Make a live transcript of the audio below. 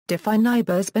De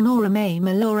finibus bonorum a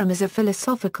malorum is a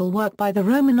philosophical work by the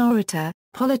Roman orator,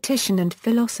 politician and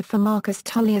philosopher Marcus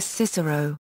Tullius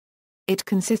Cicero. It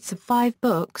consists of 5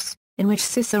 books, in which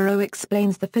Cicero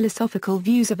explains the philosophical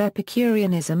views of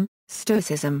Epicureanism,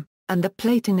 Stoicism, and the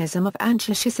Platonism of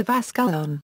Antiochus of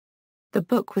Ascalon. The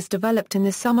book was developed in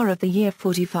the summer of the year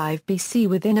 45 BC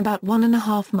within about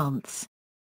 1.5 months.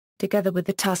 Together with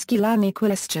the Tusculanae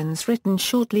Quaestiones written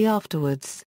shortly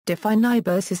afterwards, De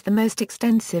finibus is the most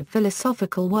extensive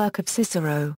philosophical work of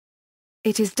Cicero.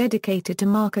 It is dedicated to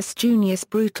Marcus Junius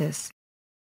Brutus.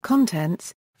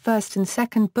 Contents: First and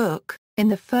Second Book. In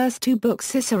the first 2 books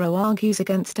Cicero argues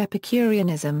against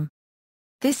Epicureanism.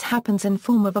 This happens in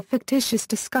form of a fictitious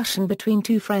discussion between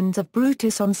 2 friends of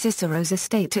Brutus on Cicero's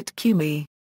estate at Cumae.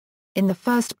 In the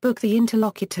first book the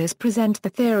interlocutors present the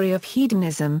theory of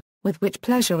hedonism, with which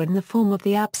pleasure in the form of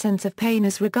the absence of pain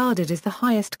is regarded as the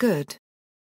highest good.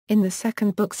 In the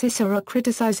second book Cicero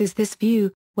criticizes this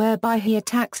view, whereby he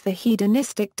attacks the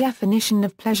hedonistic definition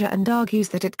of pleasure and argues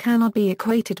that it cannot be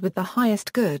equated with the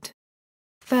highest good.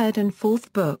 Third and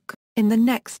fourth book. In the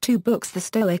next 2 books the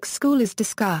Stoic school is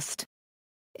discussed.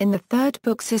 In the third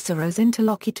book Cicero's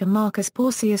interlocutor Marcus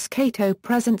Porcius Cato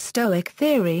presents Stoic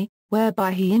theory,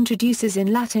 whereby he introduces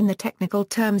in Latin the technical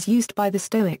terms used by the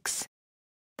Stoics.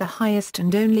 The highest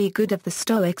and only good of the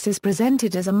Stoics is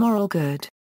presented as a moral good.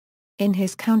 In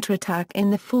his counterattack in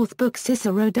the fourth book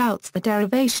Cicero doubts the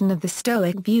derivation of the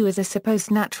Stoic view as a supposed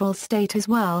natural state as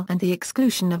well and the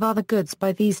exclusion of other goods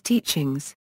by these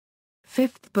teachings.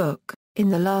 Fifth book. In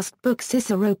the last book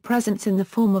Cicero presents in the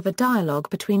form of a dialogue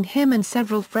between him and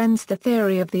several friends the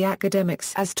theory of the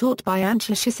academics as taught by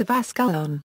Antiochus of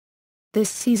Ascalon.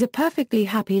 This sees a perfectly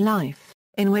happy life,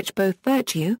 in which both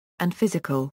virtue, and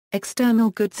physical, external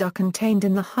goods are contained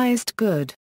in the highest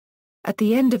good. At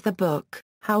the end of the book,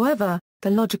 however, the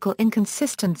logical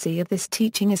inconsistency of this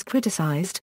teaching is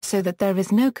criticized, so that there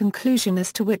is no conclusion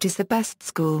as to which is the best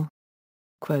school.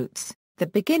 Quotes, "The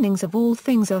beginnings of all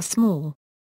things are small.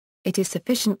 It is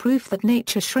sufficient proof that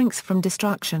nature shrinks from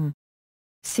destruction."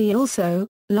 See also,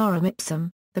 Lorem Ipsum,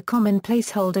 the common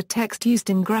placeholder text used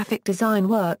in graphic design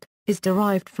work, is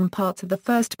derived from parts of the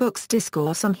first book's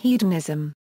discourse on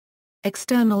hedonism.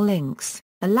 External links: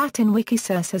 a Latin wiki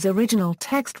source has original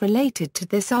text related to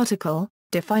this article,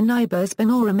 De finibus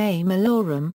bonorum a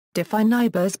malorum, De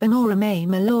finibus bonorum a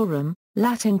malorum,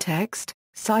 Latin text,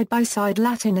 side-by-side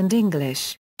Latin and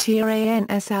English,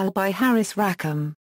 Trans by Harris Rackham.